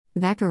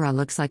Baccarat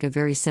looks like a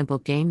very simple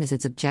game as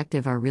its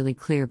objective are really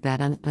clear: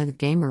 bet on the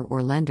gamer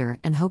or lender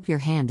and hope your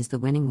hand is the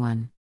winning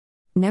one.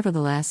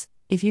 Nevertheless,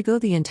 if you go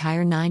the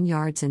entire 9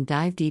 yards and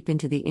dive deep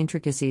into the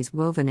intricacies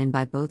woven in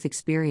by both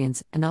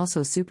experienced and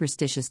also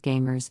superstitious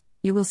gamers,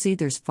 you will see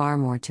there's far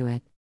more to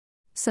it.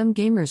 Some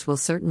gamers will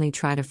certainly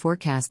try to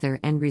forecast their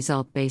end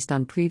result based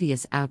on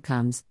previous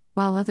outcomes,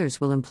 while others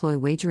will employ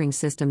wagering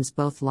systems.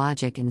 Both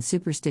logic and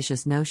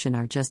superstitious notion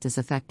are just as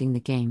affecting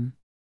the game.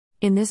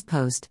 In this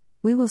post,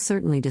 we will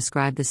certainly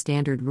describe the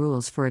standard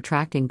rules for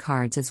attracting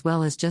cards as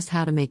well as just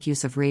how to make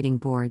use of rating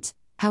boards.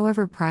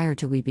 However, prior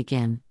to we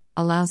begin,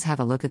 allows have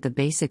a look at the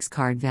basics: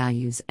 card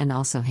values and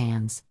also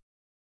hands.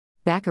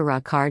 Baccarat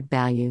card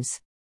values.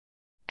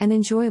 An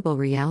enjoyable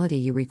reality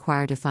you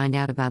require to find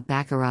out about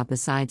Baccarat,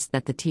 besides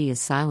that the T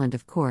is silent,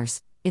 of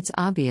course, it's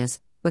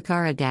obvious.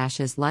 Baccarat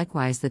is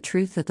likewise the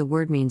truth that the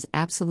word means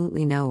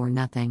absolutely no or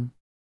nothing.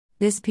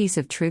 This piece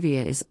of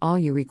trivia is all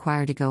you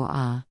require to go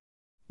ah.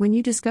 When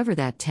you discover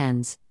that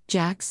tens,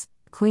 jacks,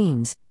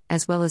 queens,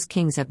 as well as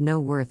kings have no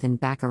worth in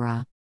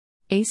Baccarat.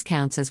 Ace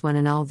counts as one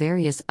and all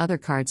various other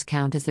cards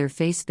count as their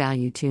face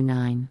value to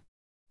 9.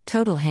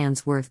 Total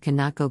hand's worth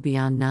cannot go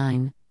beyond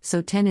 9,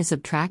 so 10 is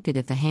subtracted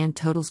if the hand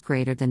totals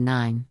greater than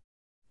 9.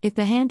 If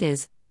the hand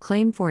is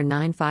claim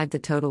 495, the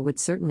total would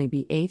certainly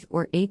be 8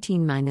 or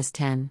 18 minus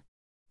 10.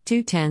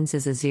 2 tens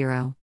is a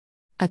 0.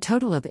 A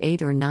total of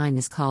 8 or 9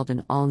 is called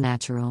an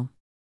all-natural.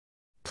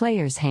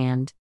 Player's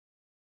hand.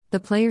 The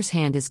player's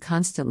hand is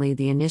constantly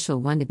the initial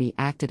one to be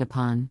acted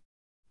upon.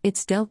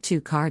 It's dealt 2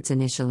 cards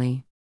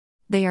initially.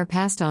 They are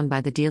passed on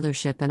by the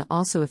dealership, and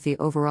also if the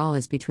overall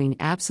is between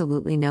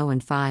absolutely no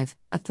and 5,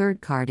 a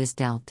third card is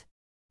dealt.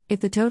 If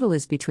the total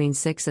is between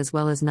 6 as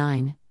well as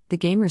 9, the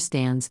gamer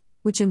stands,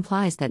 which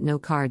implies that no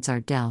cards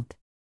are dealt.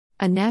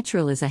 A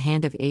natural is a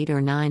hand of 8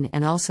 or 9,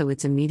 and also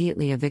it's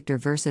immediately a victor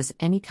versus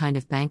any kind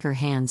of banker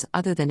hands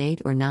other than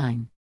 8 or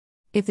 9.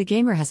 If the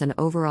gamer has an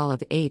overall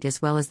of 8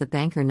 as well as the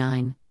banker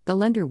 9, the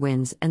lender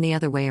wins, and the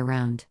other way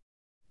around.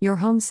 Your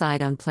home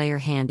side on player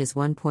hand is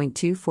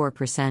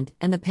 1.24%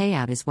 and the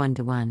payout is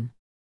 1-1.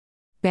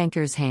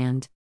 Banker's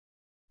hand.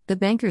 The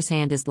banker's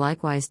hand is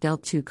likewise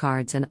dealt 2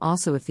 cards, and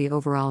also if the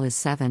overall is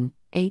 7,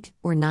 8,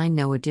 or 9,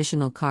 no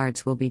additional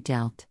cards will be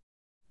dealt.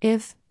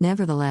 If,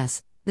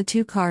 nevertheless, the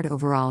 2 card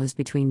overall is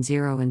between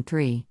 0 and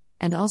 3,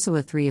 and also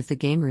a 3 if the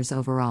gamer's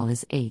overall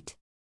is 8.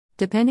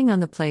 Depending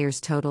on the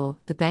player's total,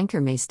 the banker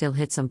may still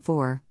hit some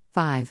 4,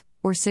 5,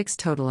 or 6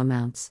 total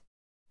amounts.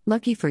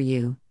 Lucky for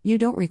you, you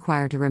don't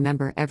require to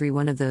remember every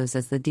one of those,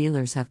 as the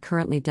dealers have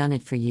currently done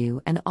it for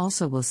you and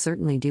also will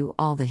certainly do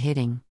all the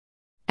hitting.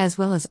 As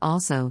well as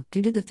also,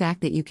 due to the fact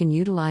that you can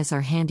utilize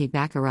our handy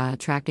Baccarat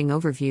attracting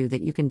overview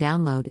that you can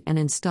download and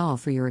install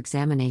for your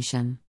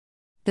examination.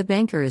 The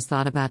banker is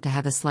thought about to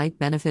have a slight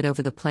benefit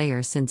over the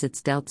player since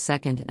it's dealt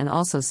second, and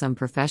also some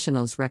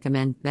professionals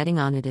recommend betting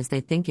on it as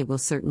they think it will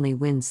certainly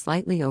win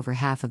slightly over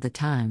half of the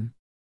time.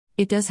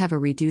 It does have a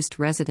reduced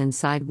resident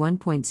side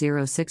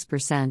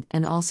 1.06%,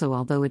 and also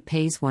although it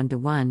pays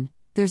 1-1,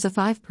 there's a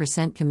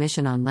 5%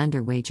 commission on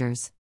lender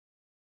wagers.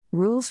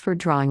 Rules for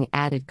drawing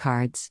added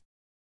cards.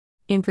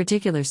 In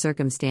particular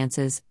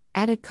circumstances,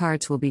 added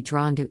cards will be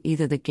drawn to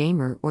either the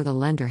gamer or the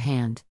lender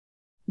hand.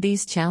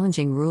 These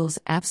challenging rules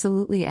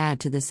absolutely add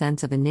to the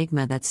sense of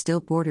enigma that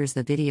still borders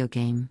the video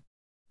game,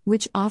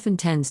 which often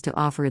tends to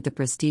offer it the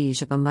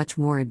prestige of a much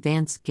more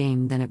advanced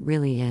game than it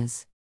really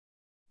is.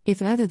 If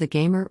either the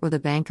gamer or the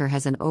banker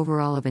has an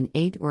overall of an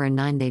 8 or a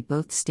 9, they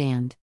both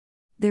stand.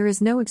 There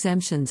is no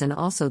exemptions, and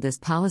also this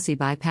policy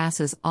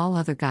bypasses all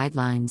other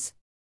guidelines.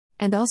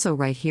 And also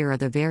right here are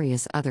the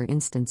various other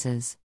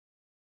instances.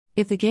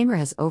 If the gamer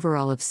has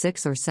overall of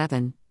 6 or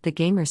 7, the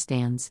gamer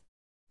stands.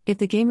 If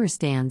the gamer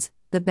stands,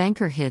 the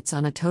banker hits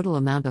on a total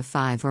amount of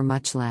 5 or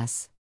much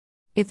less.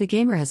 If the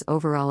gamer has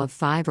overall of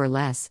 5 or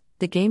less,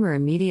 the gamer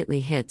immediately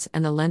hits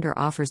and the lender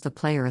offers the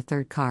player a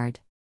third card.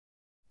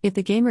 If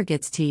the gamer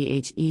gets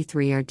the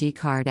 3 or D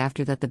card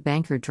after that, the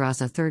banker draws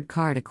a third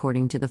card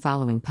according to the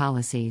following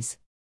policies.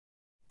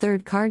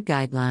 Third card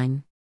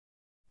guideline.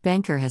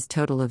 Banker has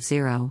total of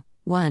 0,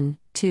 1,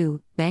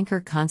 2, banker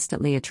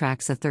constantly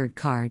attracts a third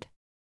card.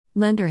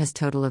 Lender has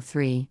total of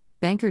 3.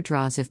 Banker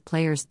draws if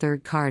player's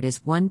third card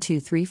is 1,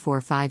 2, 3,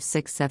 4, 5,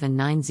 6, 7,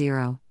 9,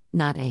 0,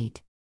 not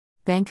 8.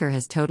 Banker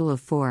has total of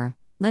 4.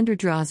 Lender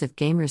draws if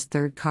gamer's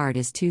third card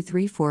is 2,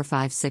 3, 4,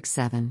 5, 6,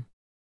 7.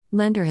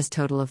 Lender has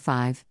total of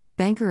 5.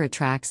 Banker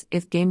attracts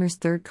if gamer's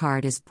third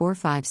card is 4,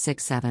 5,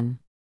 6, 7.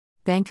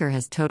 Banker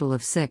has total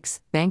of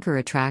 6. Banker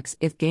attracts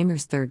if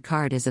gamer's third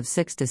card is of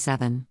 6 to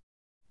 7.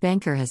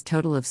 Banker has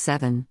total of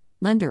 7.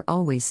 Lender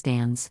always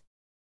stands.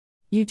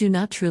 You do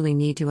not truly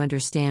need to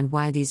understand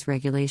why these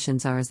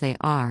regulations are as they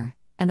are,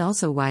 and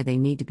also why they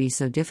need to be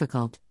so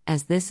difficult,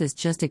 as this is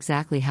just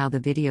exactly how the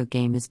video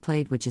game is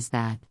played, which is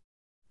that.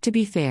 To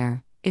be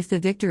fair, if the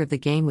victor of the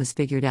game was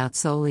figured out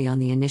solely on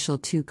the initial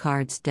 2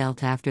 cards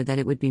dealt after that,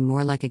 it would be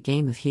more like a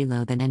game of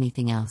Hilo than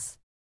anything else.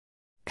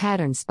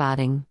 Pattern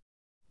spotting.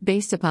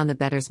 Based upon the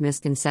bettor's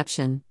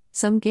misconception,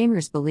 Some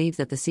gamers believe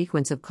that the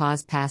sequence of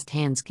caused past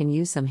hands can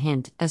use some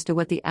hint as to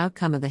what the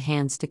outcome of the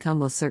hands to come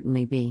will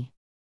certainly be.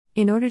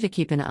 In order to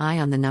keep an eye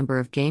on the number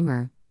of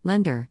gamer,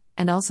 lender,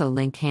 and also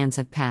link hands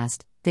have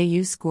passed, they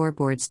use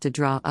scoreboards to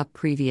draw up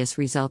previous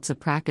results. A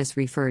practice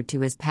referred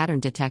to as pattern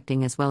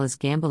detecting, as well as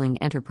gambling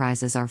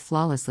enterprises are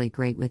flawlessly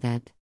great with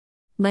it.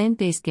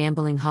 Land-based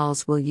gambling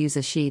halls will use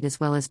a sheet as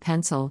well as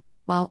pencil,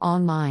 while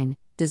online,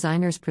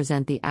 designers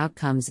present the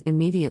outcomes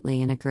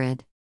immediately in a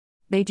grid.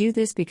 They do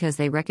this because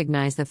they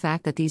recognize the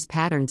fact that these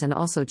patterns and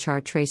also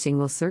chart tracing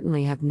will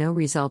certainly have no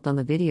result on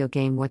the video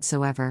game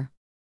whatsoever.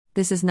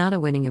 This is not a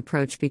winning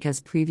approach because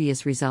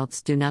previous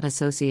results do not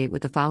associate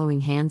with the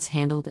following hands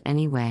handled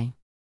anyway.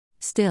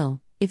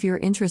 Still, if you're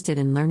interested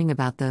in learning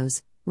about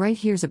those, right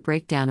here's a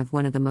breakdown of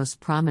one of the most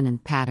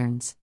prominent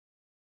patterns.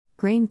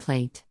 Grain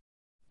plate.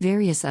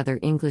 Various other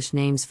English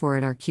names for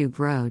it are cube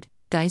road,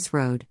 dice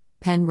road,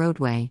 pen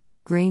roadway,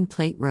 grain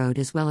plate road,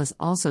 as well as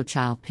also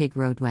child pig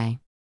roadway.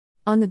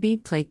 On the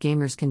bead plate,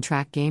 gamers can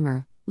track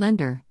gamer,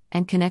 lender,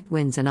 and connect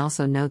wins and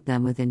also note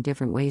them within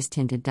different ways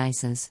tinted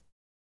dices.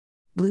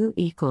 Blue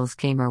equals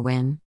gamer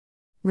win.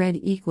 Red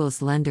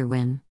equals lender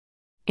win.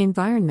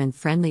 Environment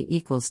friendly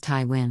equals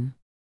tie win.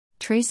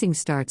 Tracing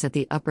starts at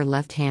the upper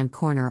left-hand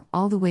corner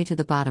all the way to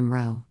the bottom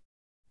row.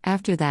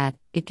 After that,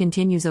 it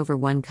continues over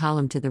one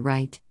column to the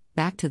right,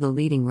 back to the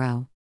leading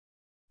row.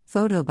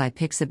 Photo by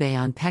Pixabay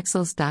on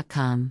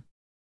Pexels.com.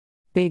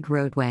 Big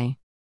roadway.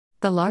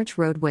 The large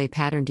roadway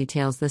pattern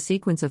details the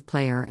sequence of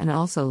player and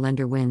also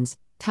lender wins.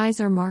 Ties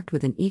are marked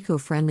with an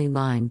eco-friendly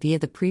line via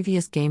the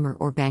previous gamer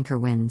or banker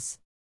wins.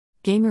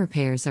 Gamer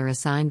pairs are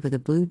assigned with a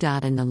blue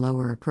dot in the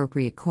lower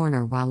appropriate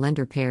corner, while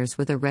lender pairs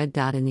with a red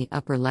dot in the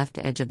upper left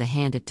edge of the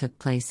hand it took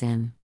place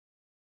in.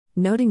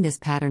 Noting this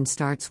pattern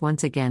starts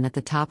once again at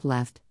the top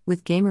left,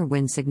 with gamer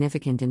wins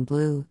significant in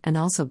blue and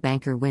also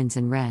banker wins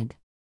in red.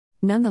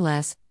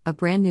 Nonetheless, a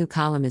brand new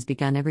column is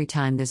begun every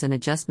time there's an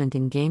adjustment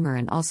in gamer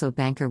and also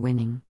banker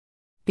winning.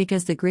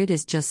 Because the grid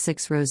is just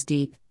 6 rows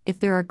deep, if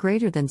there are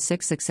greater than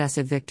 6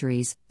 successive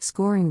victories,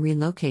 scoring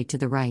relocate to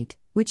the right,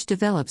 which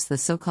develops the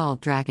so-called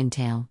dragon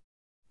tail.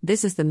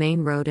 This is the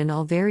main road and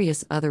all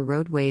various other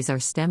roadways are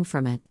stemmed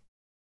from it.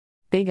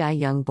 Big Eye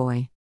Young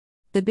Boy.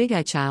 The Big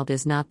Eye Child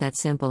is not that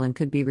simple and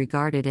could be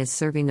regarded as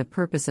serving the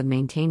purpose of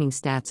maintaining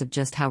stats of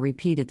just how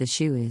repeated the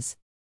shoe is.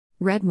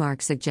 Red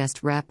marks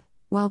suggest rep,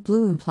 while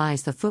blue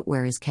implies the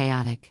footwear is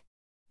chaotic.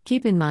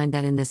 Keep in mind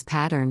that in this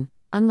pattern,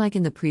 unlike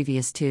in the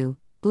previous two,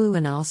 blue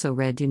and also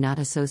red do not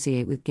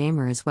associate with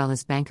gamer as well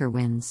as banker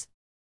wins.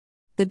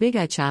 The Big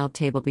Eye Child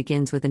table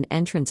begins with an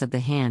entrance of the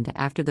hand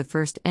after the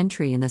first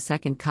entry in the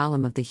second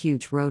column of the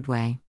huge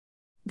roadway.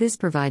 This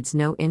provides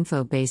no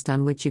info based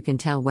on which you can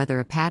tell whether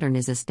a pattern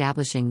is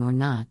establishing or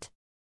not.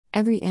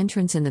 Every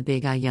entrance in the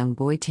Big Eye Young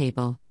Boy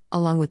table,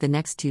 along with the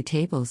next two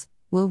tables,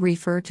 will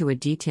refer to a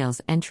details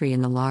entry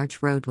in the large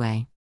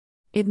roadway.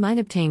 It might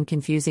obtain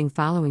confusing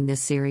following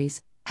this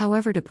series,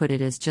 however, to put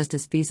it as just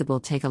as feasible,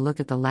 take a look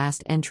at the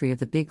last entry of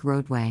the big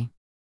roadway.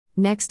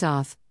 Next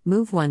off,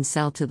 move one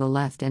cell to the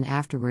left and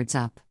afterwards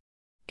up.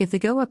 If the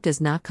go up does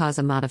not cause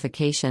a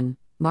modification,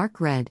 mark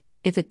red;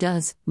 if it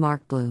does,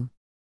 mark blue.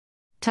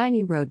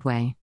 Tiny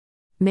roadway.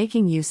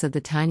 Making use of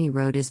the tiny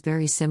road is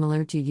very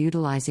similar to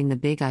utilizing the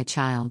Big Eye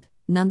Child.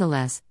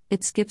 Nonetheless,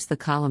 it skips the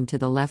column to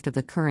the left of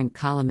the current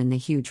column in the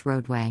huge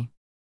roadway.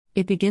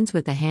 It begins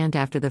with the hand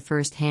after the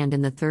first hand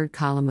in the third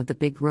column of the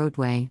big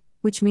roadway,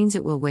 which means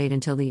it will wait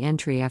until the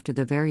entry after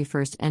the very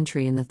first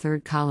entry in the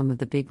third column of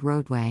the big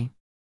roadway.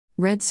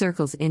 Red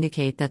circles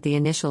indicate that the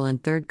initial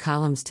and third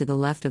columns to the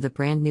left of the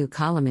brand new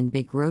column in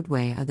big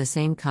roadway are the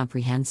same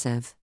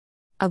comprehensive.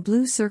 A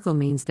blue circle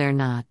means they're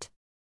not.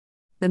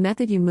 The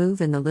method you move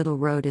in the little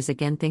road is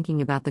again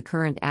thinking about the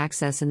current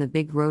access in the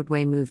big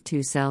roadway. Move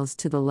 2 cells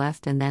to the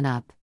left and then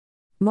up.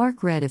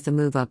 Mark red if the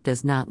move up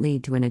does not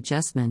lead to an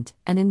adjustment,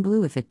 and in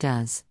blue if it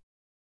does.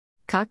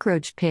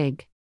 Cockroach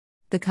pig.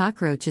 The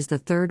cockroach is the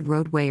third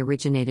roadway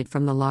originated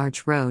from the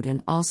large road,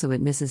 and also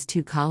it misses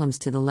 2 columns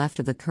to the left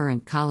of the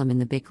current column in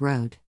the big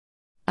road.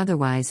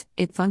 Otherwise,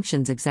 it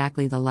functions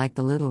exactly like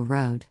the little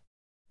road.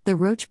 The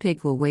roach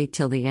pig will wait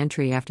till the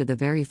entry after the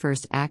very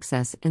first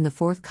access in the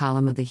fourth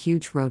column of the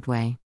huge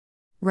roadway.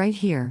 Right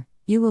here,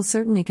 you will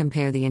certainly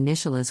compare the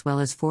initial as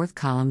well as fourth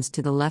columns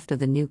to the left of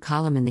the new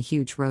column in the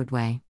huge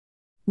roadway.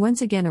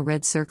 Once again, a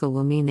red circle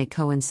will mean they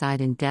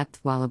coincide in depth,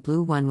 while a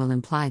blue one will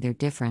imply they're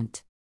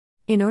different.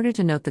 In order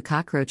to note the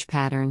cockroach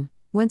pattern,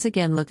 once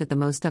again look at the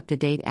most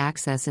up-to-date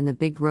access in the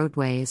big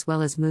roadway as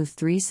well as move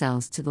 3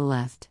 cells to the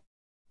left.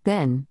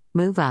 Then,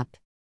 move up.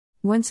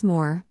 Once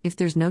more, if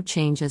there's no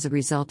change as a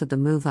result of the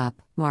move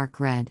up, mark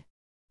red.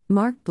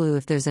 Mark blue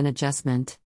if there's an adjustment.